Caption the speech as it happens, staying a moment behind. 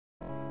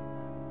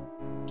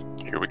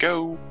Here we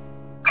go.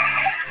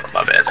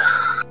 My bad.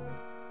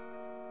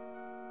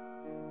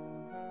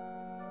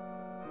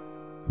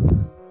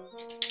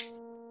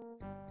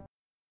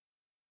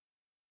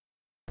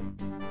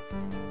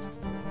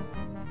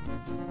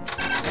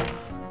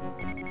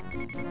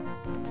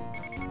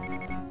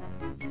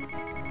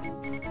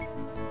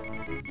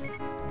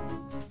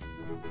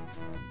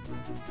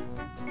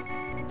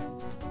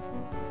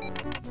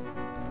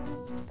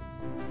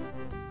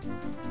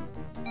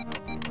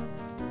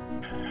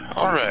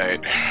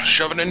 Alright,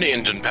 shoving into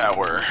engine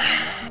power.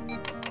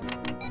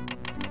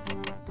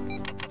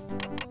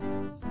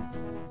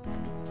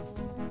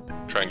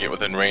 Try and get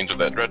within range of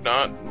that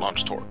dreadnought and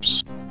launch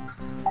torps.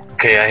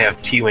 Okay, I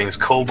have T-Wings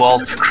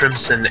Cobalt,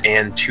 Crimson,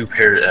 and two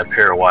pair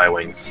of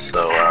Y-Wings,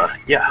 so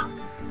yeah.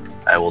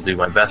 I will do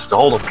my best to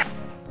hold them.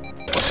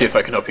 I'll see if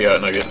I can help you out,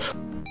 Nuggets.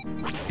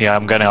 Yeah,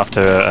 I'm going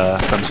after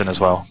Crimson as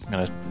well. I'm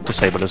going to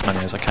disable as many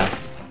as I can.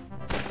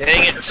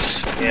 Dang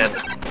it! Man.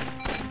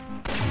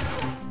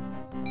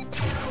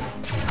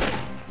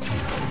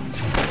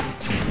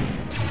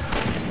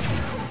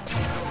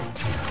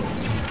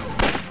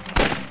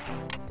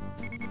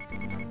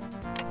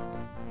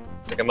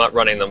 I think I'm not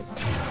running them.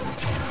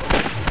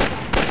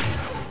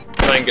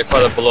 Try and get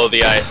farther below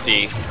the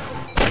ISD.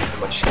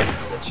 Much Son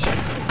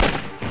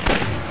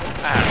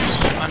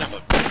of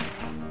a...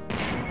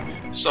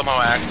 Somehow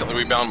I accidentally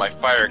rebound my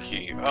fire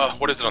key.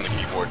 What is it on the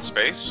keyboard?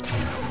 Space?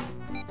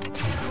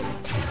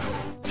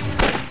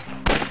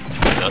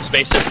 No,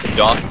 space is to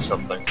dock or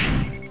something.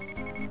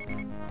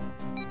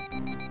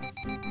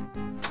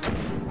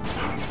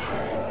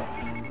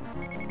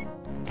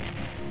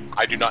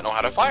 I do not know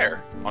how to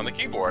fire on the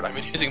keyboard. I've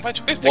been using my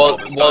joystick all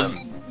this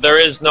time. There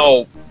is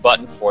no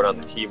button for it on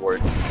the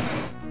keyboard.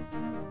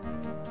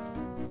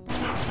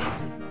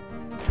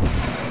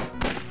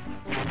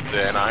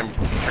 Then I'm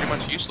pretty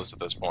much useless at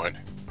this point.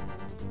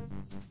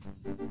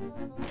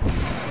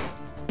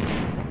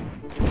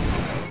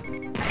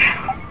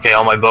 Okay,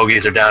 all my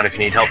bogeys are down if you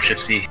need help, Shift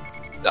C.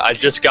 I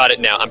just got it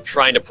now. I'm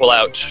trying to pull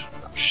out...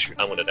 Oh, shoot,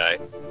 I'm gonna die,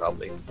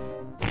 probably.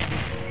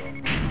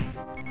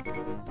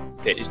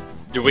 Okay,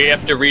 do we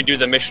have to redo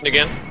the mission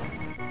again?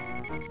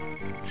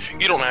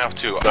 You don't have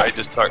to. I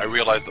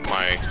realized that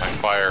my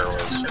fire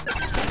was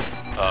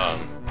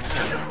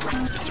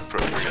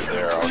disappropriate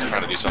there. I was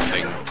trying to do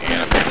something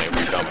and apparently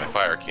I rebound my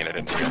fire key and I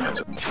didn't realize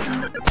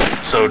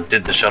it. So,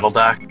 did the shuttle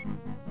dock?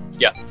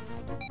 Yeah.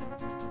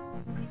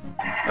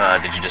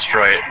 Did you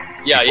destroy it?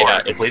 Yeah,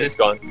 it's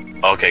gone.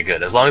 Okay,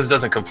 good. As long as it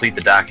doesn't complete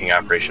the docking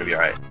operation, it'll be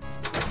alright.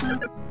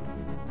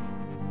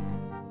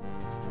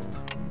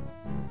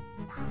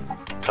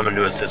 Coming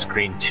to assist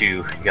Green 2.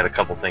 You got a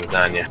couple things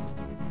on you.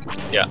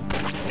 Yeah.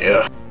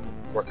 Yeah.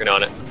 Working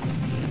on it.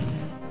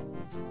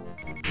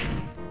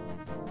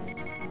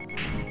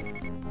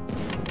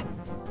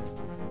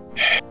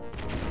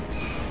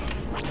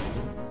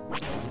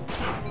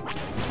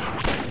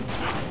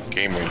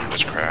 Game Ranger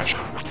just crashed.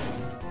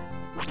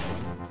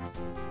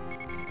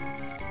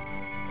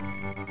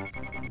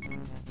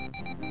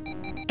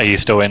 Are you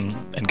still in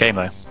game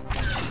though?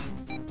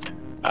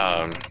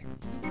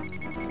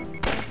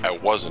 I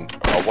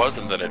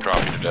wasn't, then it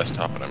dropped me to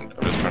desktop, and I'm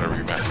just trying to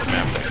remap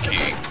that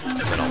key, and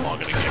then I'll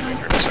log into Game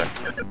Ranger in a sec.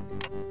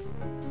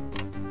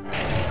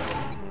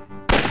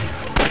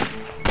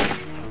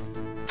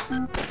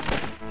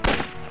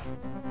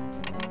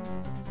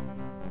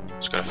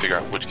 Just gotta figure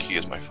out which key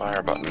is my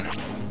fire button.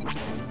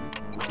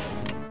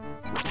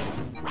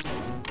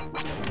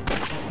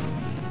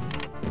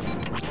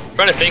 I'm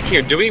trying to think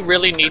here, do we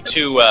really need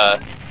to,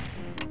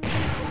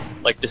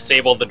 like,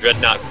 disable the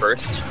Dreadnought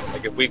first?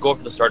 Like, if we go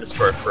for the Star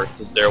Destroyer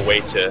first, is there a way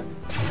to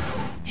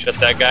shut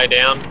that guy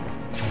down?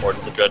 Or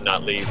does the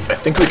Dreadnought leave? I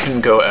think we can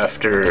go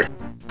after...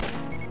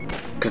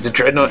 Because the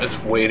Dreadnought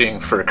is waiting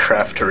for a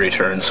craft to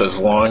return, so as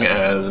long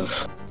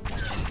as...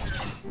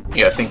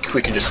 Yeah, I think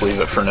we can just leave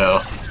it for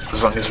now.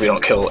 As long as we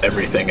don't kill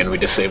everything and we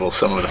disable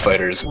some of the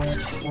fighters.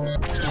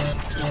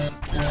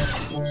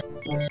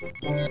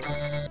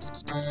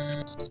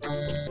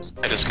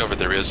 I discovered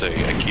there is a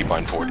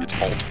keybind for it. It's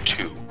Alt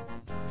 2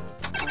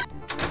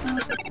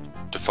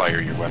 to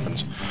fire your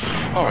weapons.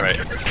 Alright.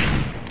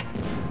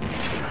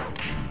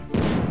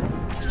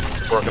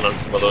 Working on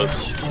some of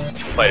those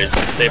fighters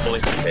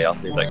disabling. Okay, I'll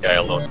leave that guy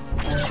alone.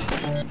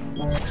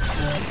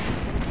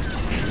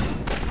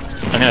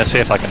 I'm gonna see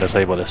if I can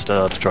disable this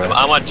Star Destroyer.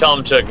 I'm gonna tell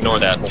him to ignore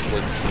that.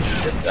 Hopefully he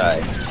should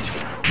die.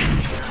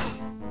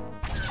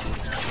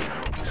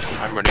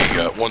 I'm ready.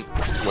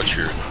 Once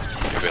you're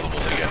available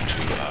to get to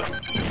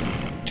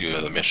do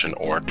the mission,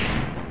 or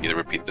either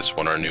repeat this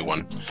one or a new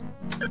one,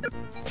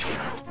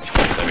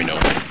 let me know,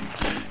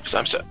 because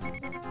I'm set.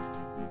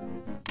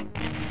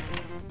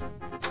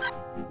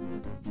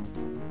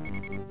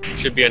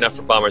 Should be enough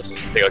for bombers to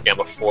just take out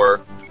Gamma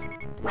 4.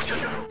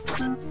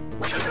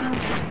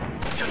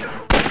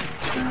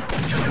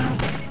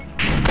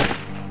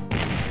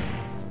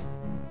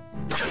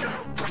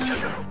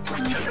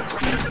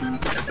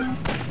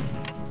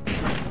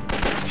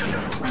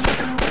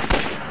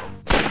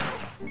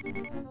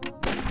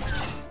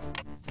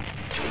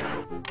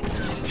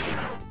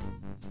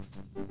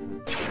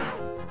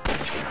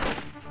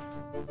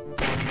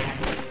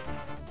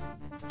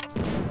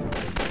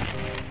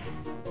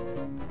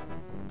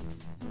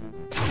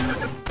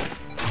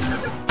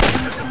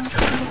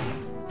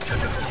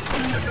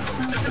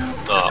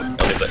 Oh,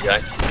 I'll leave that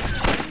guy.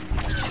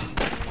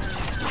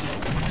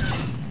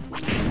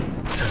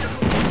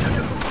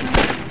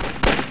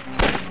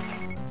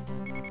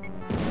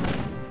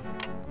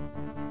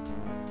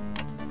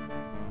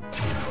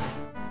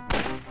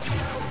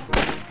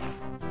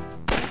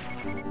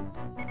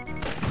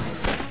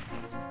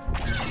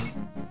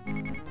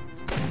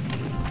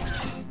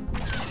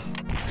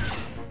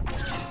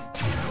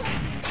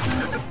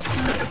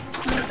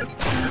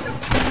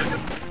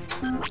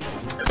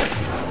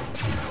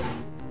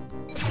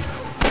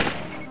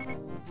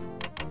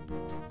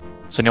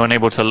 Is anyone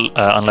able to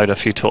unload a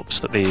few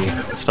torps at the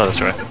Star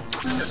Destroyer?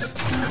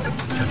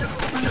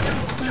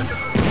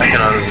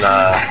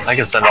 I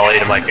can send all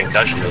 8 of my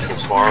concussion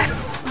missiles for him.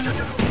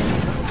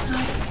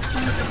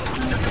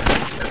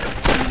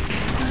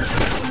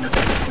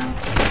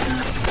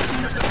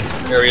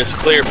 Area's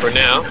clear for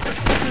now.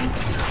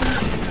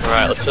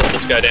 Alright, let's shut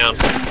this guy down.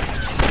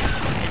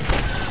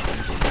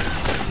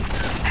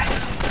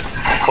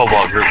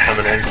 Cobalt group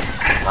coming in.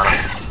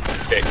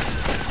 Okay.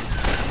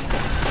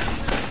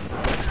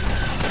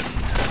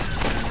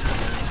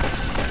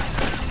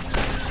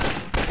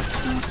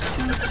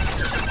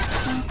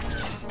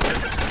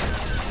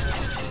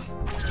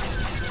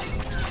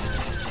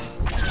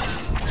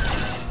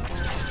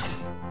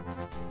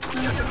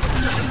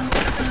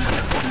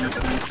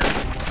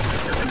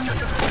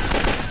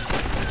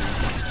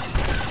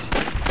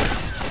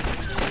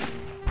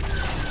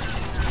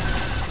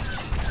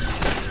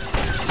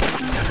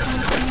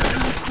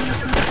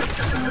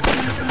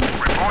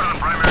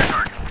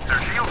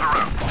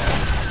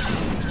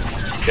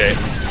 Okay.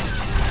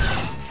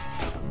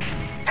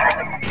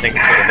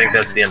 I think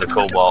that's the end of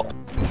Cobalt.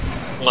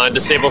 Want to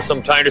disable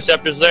some TIE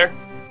interceptors there?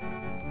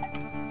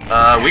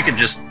 We could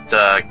just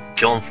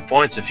kill them for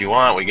points if you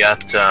want. We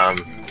got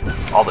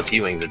all the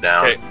T-wings are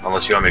down, okay.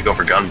 Unless you want me to go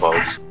for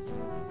gunboats.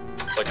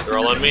 Looks like they're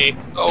all on me.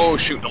 Oh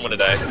shoot, I'm gonna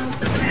die.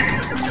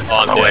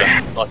 Oh, I'm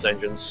dead. Lost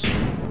engines.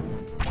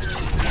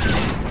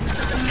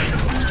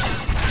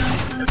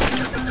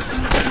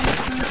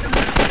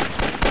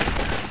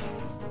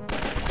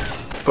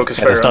 Focus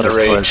fire on the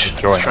Rage.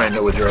 He's trying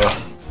to withdraw.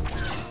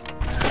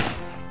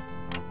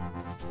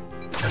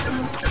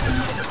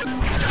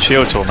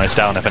 Shield's almost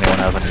down if anyone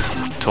has any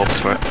torps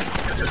for it.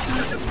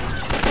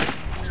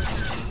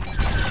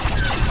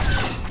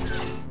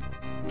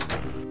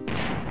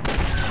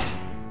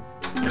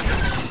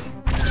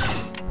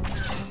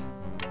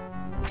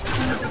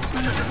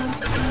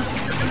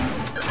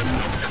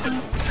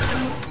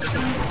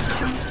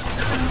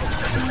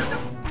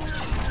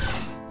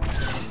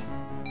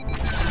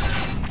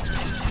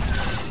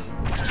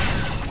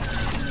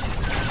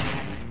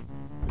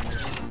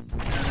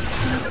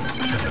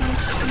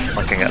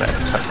 Looking at it in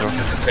a second.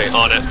 Okay,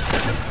 on it.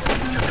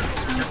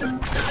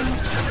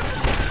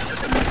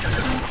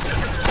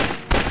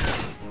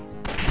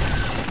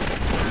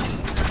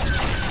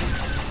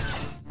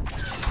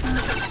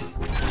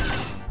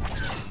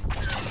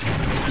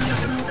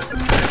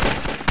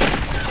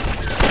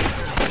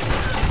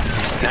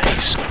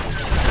 Nice.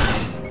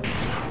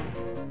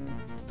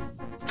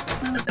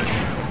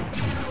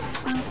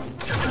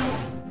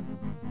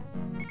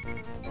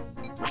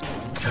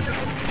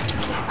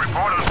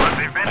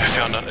 I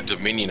found out a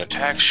Dominion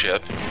attack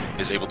ship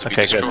is able to be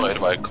destroyed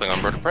by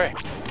Klingon bird of prey.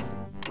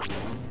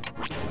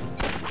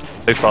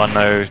 So far,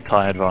 no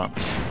TIE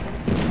advance.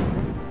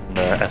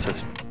 The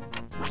SS.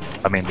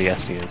 I mean, the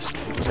SD is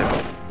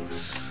disabled.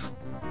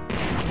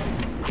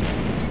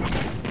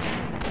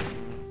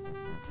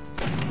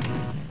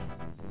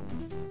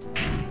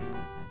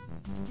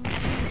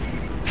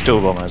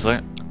 Still bombers though.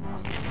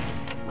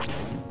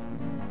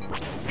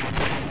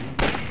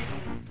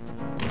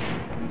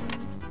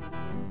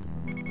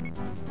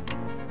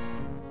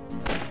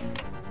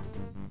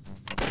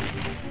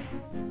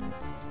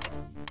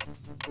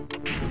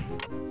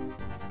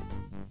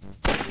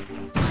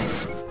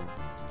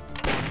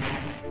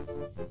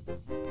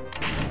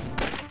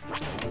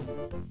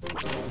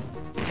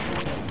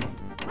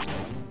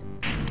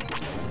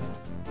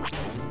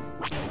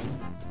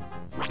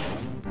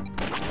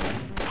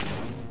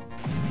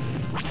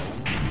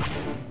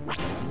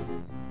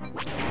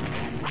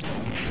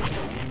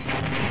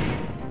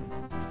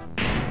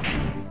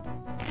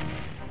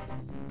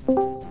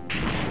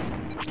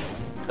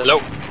 Hello.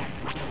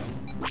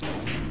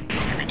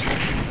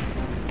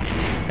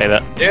 Hey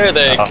there. Here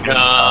they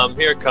come.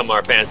 Here come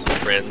our fancy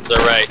friends.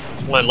 Alright.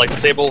 Just want to like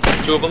disable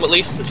 2 of them at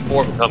least. There's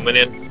 4 of them coming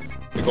in.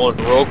 We're going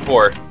for Rogue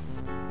 4.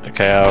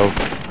 Okay, I'll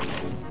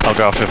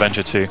go after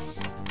Avenger 2.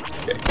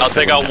 Okay, I'll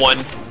take out 1.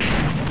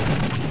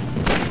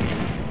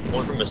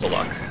 1 for missile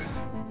lock.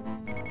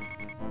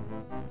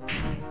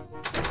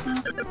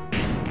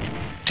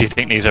 Do you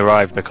think these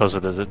arrived because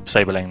of the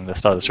disabling the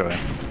Star Destroyer?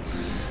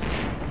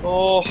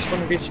 Oh,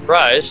 wouldn't be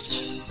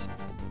surprised.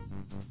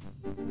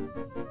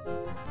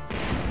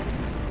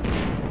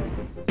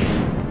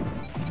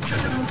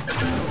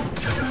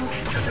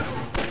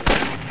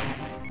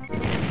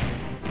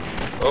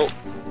 Oh.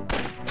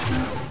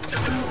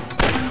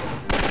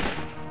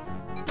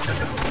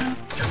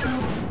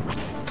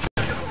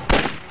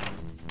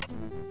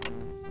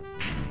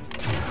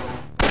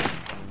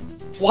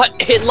 What?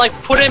 It like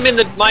put him in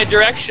my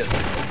direction.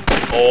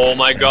 Oh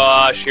my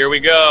gosh! Here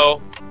we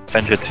go.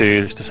 Avenger 2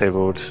 is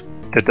disabled.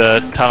 Did the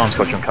Talon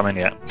Squadron come in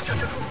yet?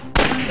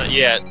 Not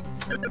yet.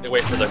 They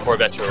wait for the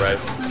Corvette to arrive.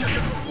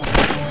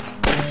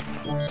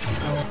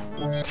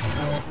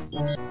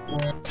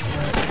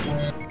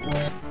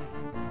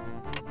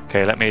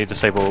 Okay, let me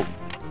disable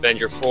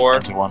Avenger 4.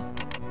 Avenger 1.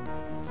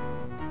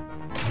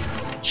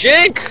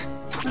 Jink!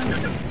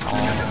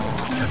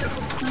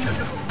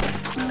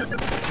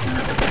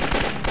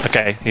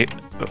 Okay,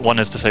 1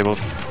 is disabled.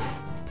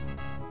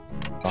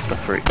 After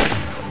 3.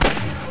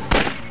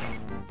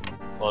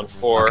 On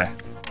 4. Okay.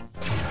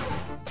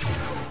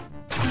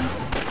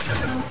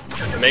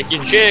 Make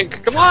you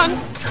jink! Come on!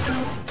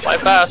 Fly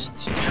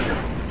fast!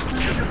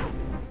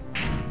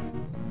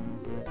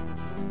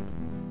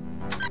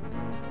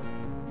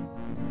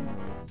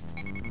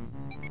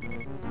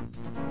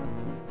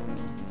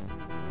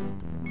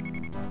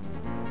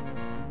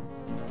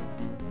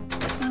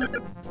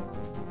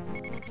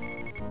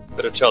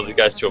 Better tell these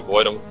guys to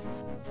avoid them.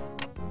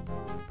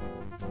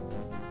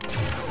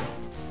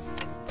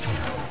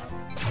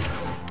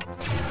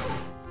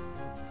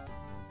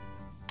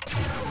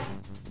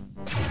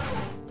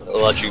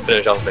 I'll let you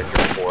finish off Avenger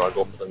 4, I'll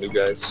go for the new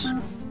guys.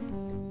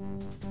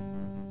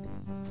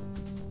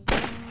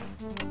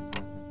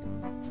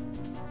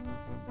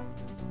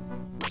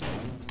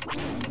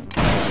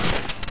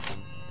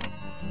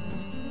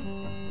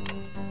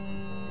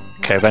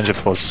 Okay, Avenger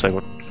 4 is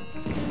disabled.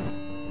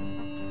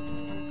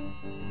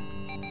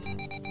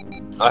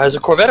 Has the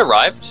Corvette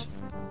arrived?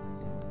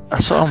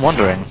 That's what I'm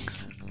wondering.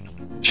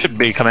 Should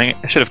be coming.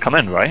 It should have come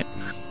in, right?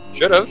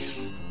 Should have.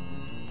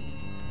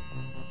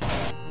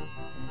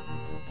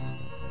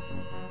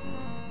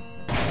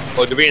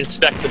 Oh, do we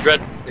inspect the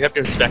dread? We have to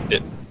inspect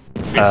it.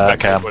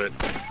 Okay,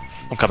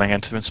 I'm coming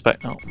in to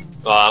inspect now.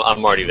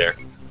 I'm already there.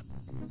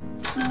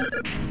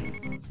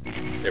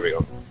 There we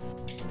go.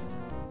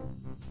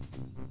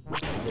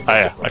 Oh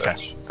yeah,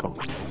 okay, cool.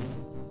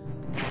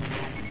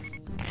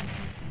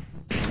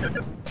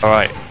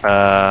 Alright,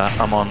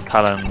 I'm on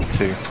Talon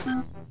 2.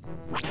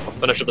 I'll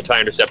finish up the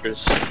TIE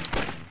interceptors.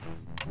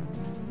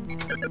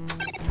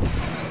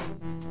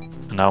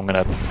 And now I'm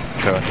gonna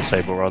go and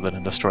disable rather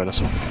than destroy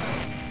this one.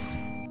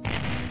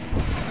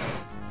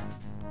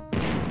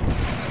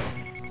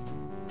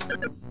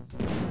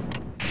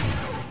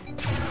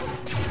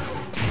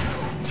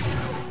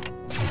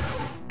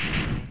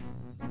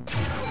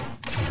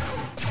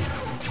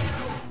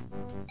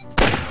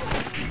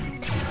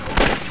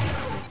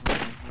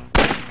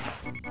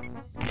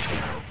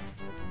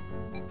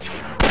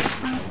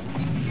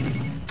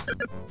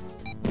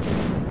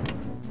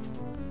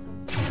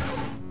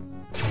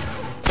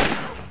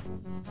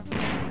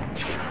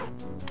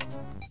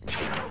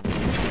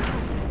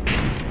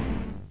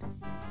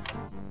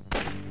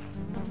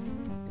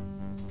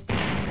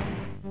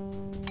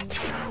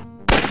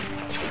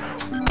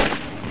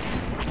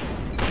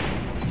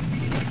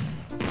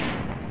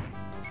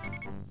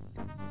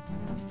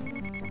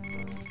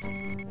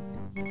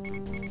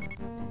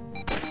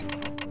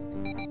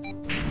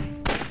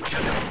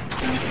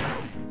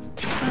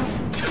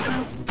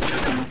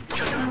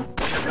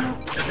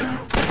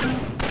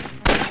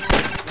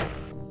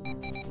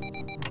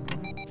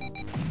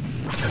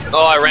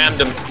 Oh, I rammed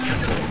him.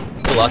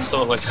 I lost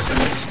some of my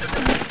systems.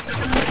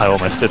 I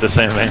almost did the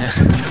same thing.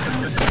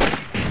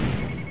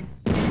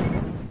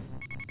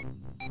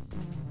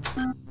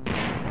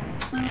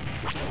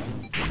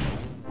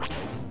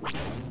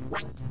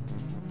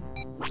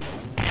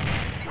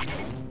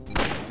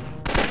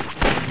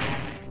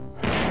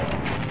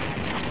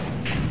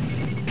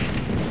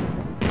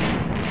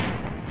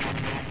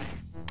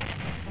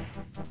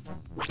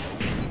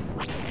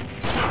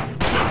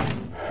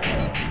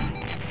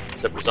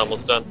 Interceptor's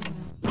almost done.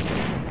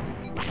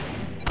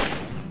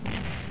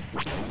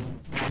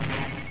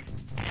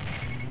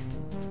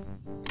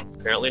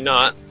 Apparently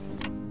not.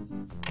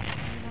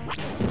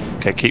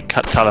 Okay, keep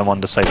Talon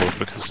 1 disabled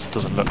because it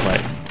doesn't look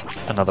like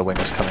another wing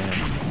is coming in.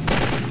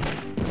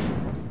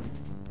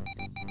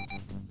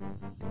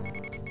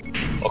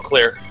 All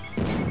clear.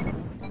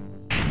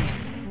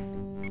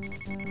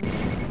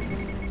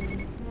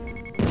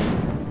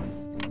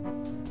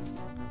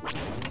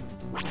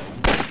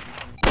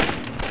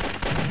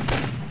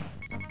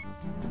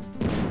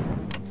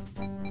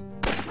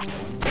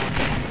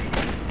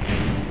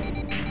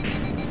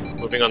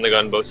 Moving on the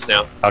gunboats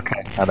now.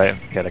 Okay, now they're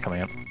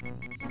coming in.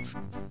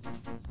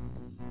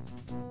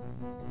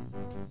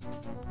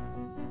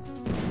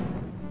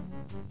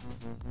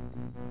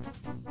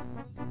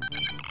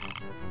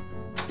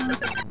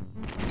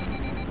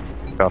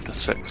 Go after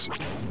 6.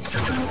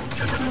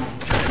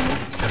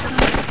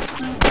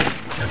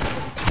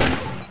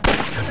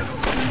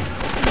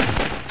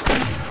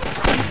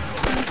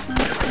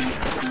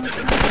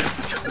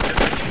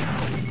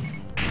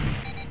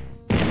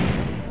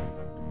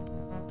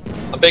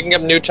 I'm picking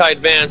up new TIE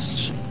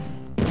Advanced.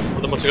 One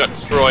of them must have got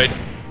destroyed.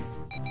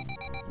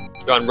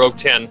 Gone Rogue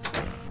 10.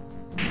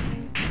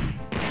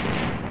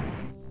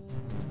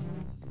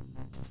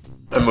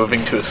 I'm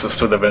moving to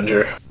assist with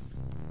Avenger.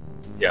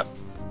 Yeah.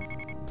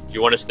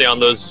 You want to stay on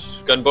those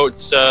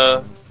gunboats,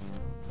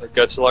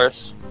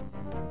 Talaris?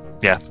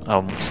 Yeah,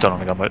 I'm still on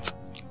the gunboats.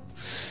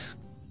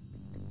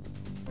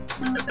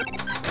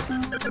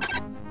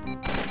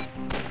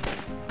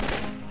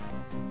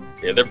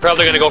 Yeah, they're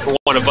probably going to go for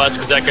one of us,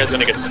 because that guy's going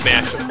to get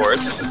smashed, of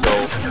course. So,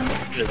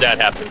 as soon as that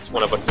happens,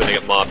 one of us is going to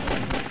get mobbed.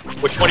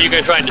 Which one are you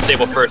going to try and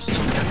disable first?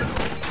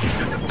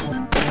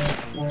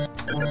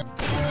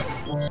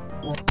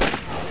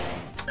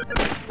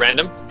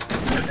 Random?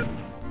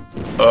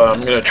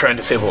 I'm gonna try and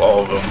disable all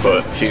of them,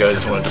 but if you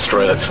guys want to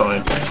destroy, that's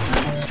fine.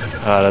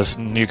 There's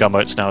new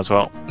gunboats now as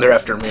well. They're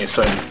after me,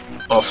 so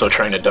I'm also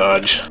trying to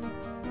dodge.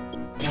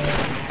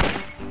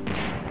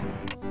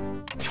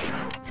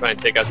 Try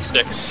and take out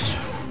sticks.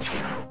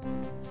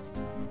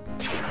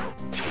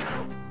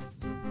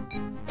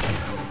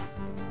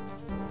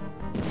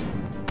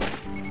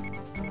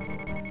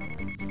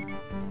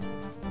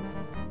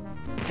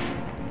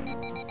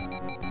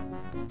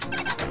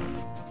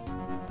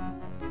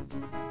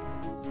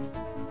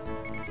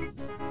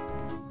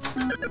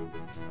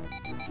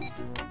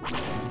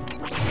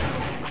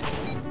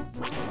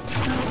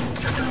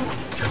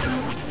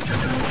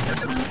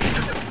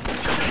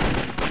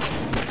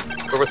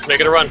 Let's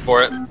make it a run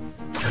for it.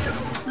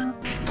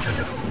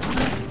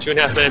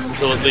 2.5 minutes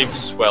until it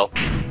leaves. Well,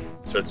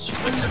 so it's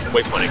next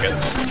waypoint, I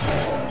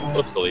guess.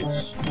 Whoops, it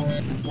leaves.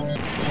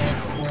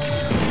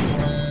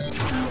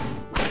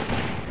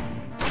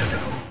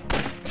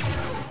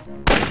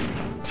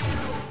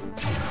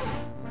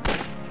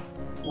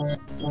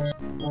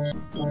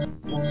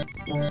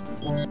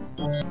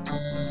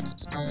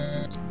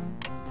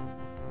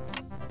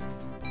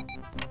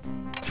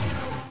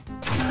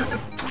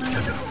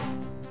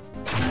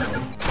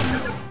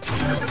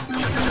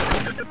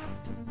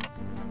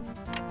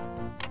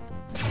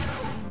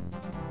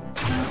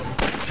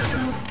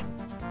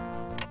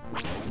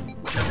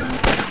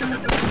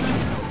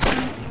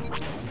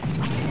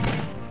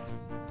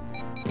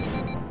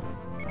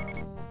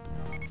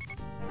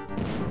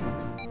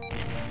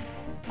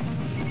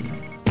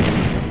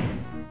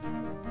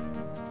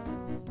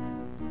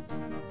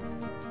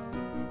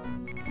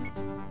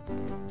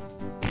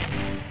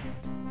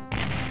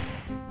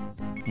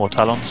 More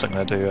Talons, so I'm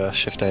going to do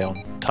Shift A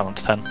on Talon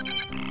 10.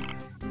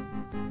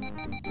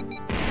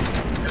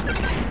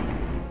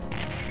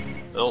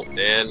 Oh,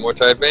 and more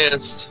to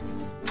advanced.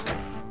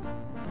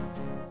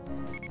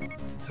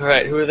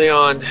 Alright, who are they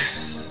on?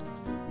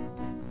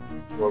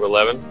 Rogue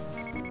 11.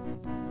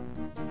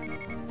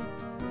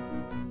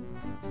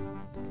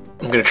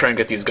 I'm gonna try and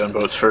get these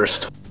gunboats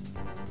first.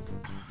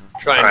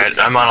 Alright,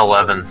 I'm on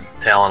 11.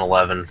 Talon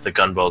 11, the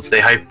gunboats.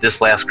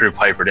 This last group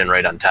hypered in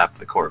right on top of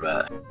the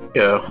Corvette.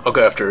 Yeah, I'll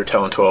go after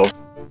Talon 12.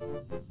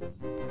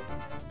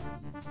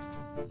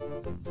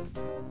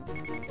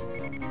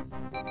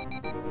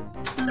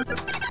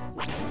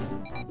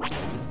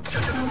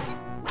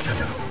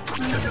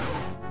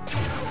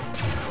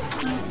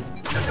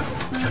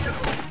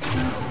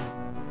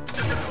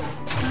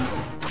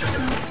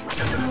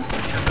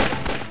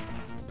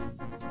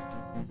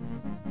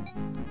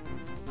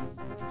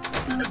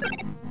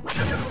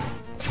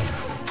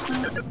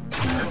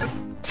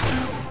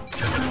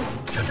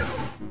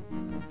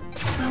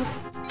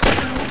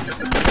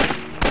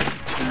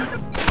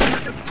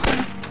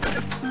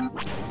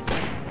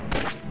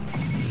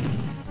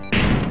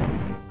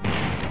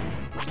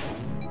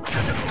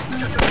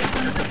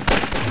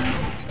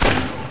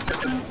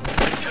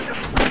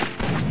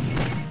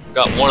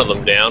 Got one of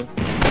them down.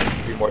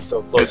 Three more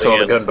still closing It's all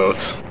the in.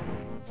 gunboats.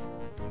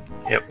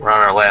 Yep, we're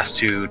on our last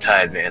two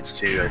TIE advance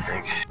too, I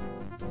think.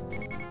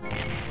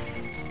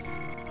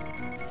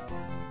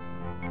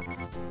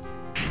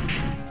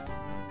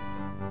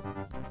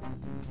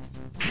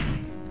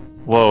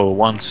 Whoa,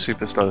 one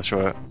Super Star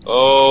Destroyer.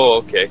 Oh,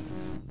 okay.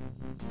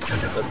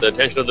 Got the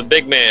attention of the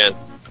big man.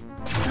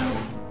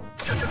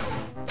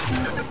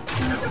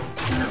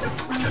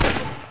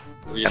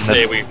 We And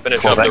say the we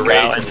finish up the Corvette Rage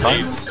out and in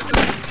time? leaves.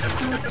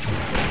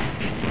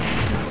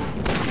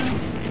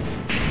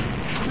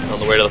 On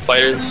the way to the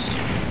fighters.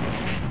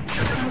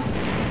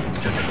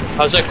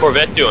 How's that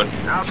Corvette doing?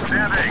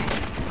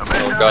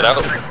 Oh, got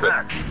out. Good.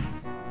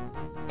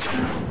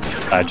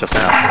 Just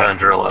now.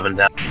 Under 11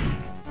 down.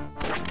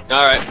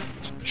 Alright,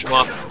 finish him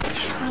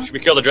off. Should we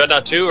kill the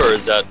Dreadnought too, or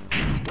is that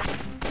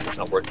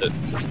not worth it?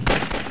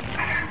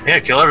 Yeah,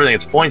 kill everything,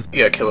 it's points.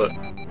 Yeah, kill it.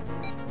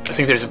 I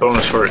think there's a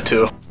bonus for it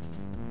too.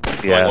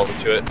 Going Yeah, over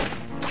to it.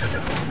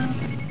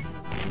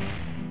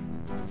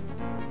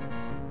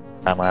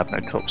 and I have no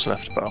corpse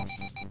left, but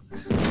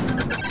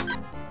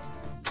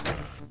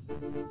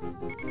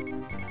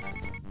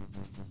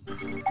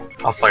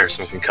I'll fire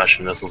some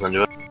concussion missiles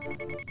into it.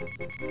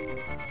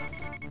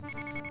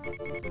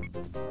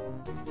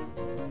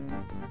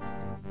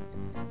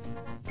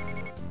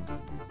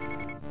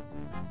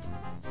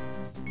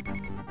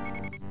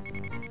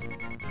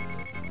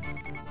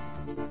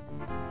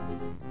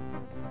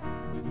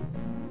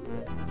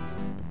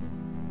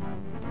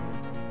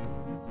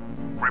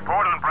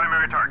 Report on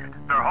primary target.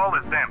 Their hull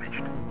is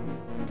damaged.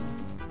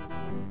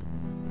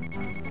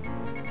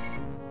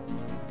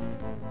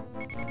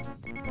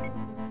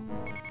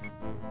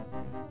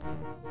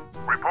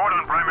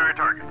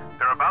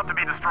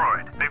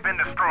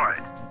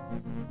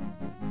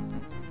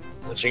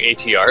 Launching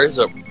ATRs?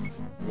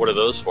 What are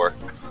those for?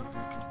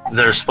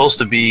 There's supposed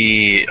to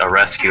be a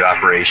rescue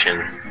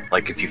operation.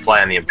 Like if you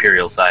fly on the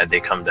Imperial side,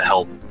 they come to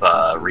help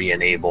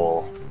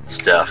re-enable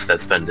stuff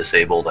that's been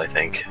disabled, I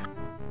think.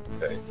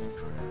 Okay.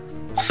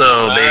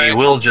 So they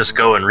will just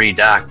go and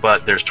redock,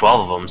 but there's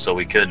 12 of them, so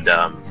we could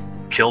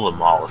kill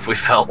them all if we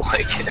felt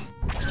like it.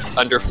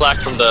 Under flak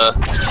from the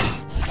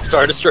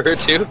Star Destroyer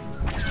too?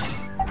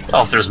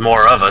 Well, if there's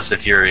more of us,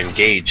 if you're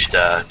engaged,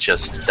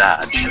 just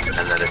dodge. And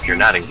then if you're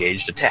not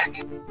engaged,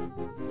 attack.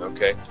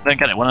 Okay. I don't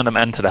get it. One of them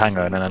entered the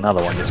hangar and then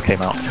another one just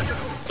came out.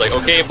 It's like,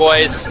 okay,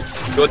 boys,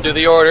 go through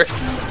the order.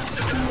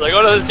 Like,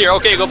 oh no, this is here.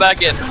 Okay, go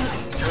back in.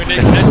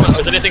 Next one.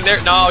 Is anything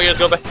there? No, you guys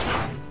go back.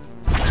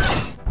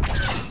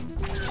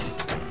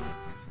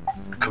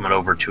 Coming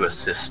over to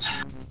assist.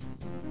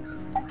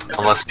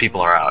 Unless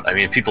people are out. I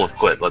mean, if people have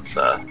quit, let's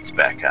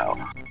back out.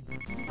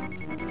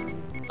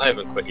 I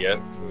haven't quit yet.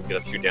 We'll get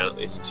a few down at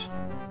least.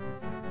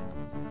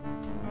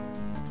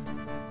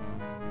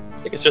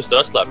 I think it's just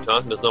us left,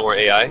 huh? There's no more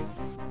AI.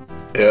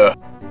 Yeah.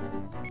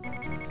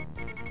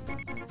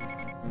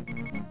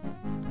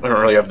 I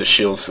don't really have the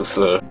shields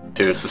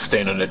to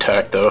sustain an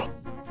attack, though.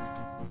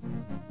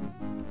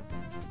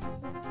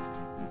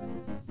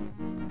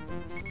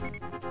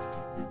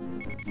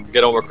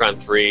 Get Omicron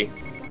 3.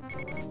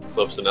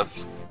 Close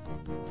enough.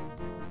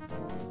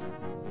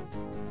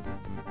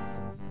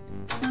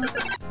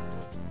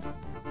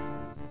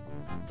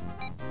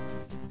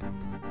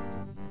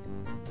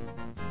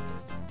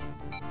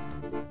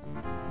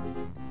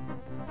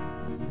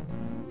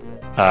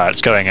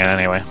 It's going in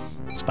anyway.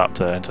 It's about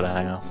to enter the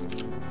hangar.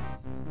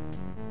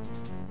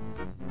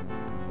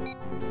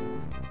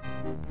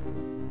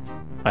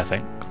 I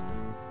think.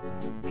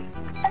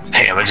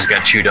 Damn, I just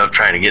got chewed up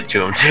trying to get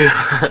to him too.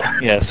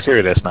 Yeah,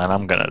 screw this, man.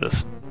 I'm gonna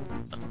just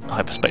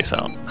hyperspace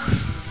out.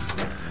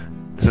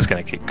 This is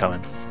gonna keep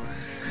coming.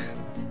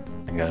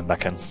 I'm going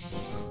back in.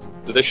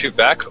 Do they shoot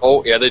back?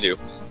 Oh, yeah, they do.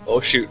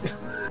 Oh, shoot.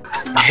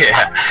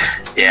 Yeah,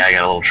 I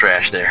got a little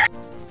trash there.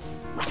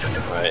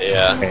 Alright,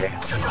 yeah. Okay.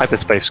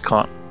 Hyperspace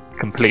can't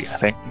complete, I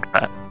think.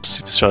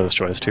 Star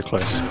Destroyer is too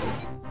close.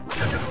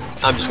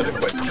 I'm just gonna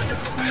quit.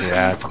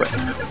 Yeah, quit.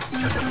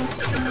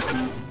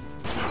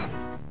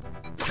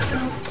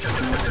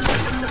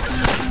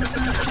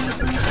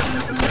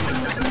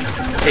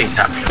 Hey,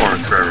 top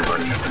performance for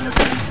everybody.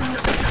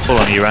 It's all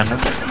on you, Random.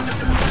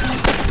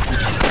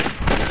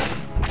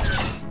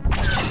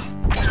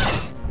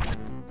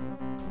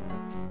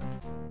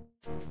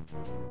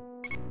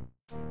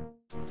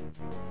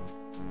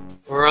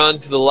 We're on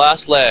to the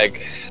last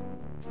leg.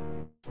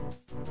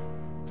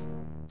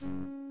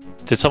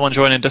 Did someone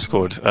join in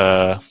Discord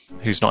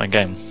who's not in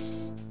game?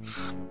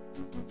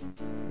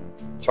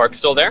 Tark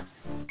still there?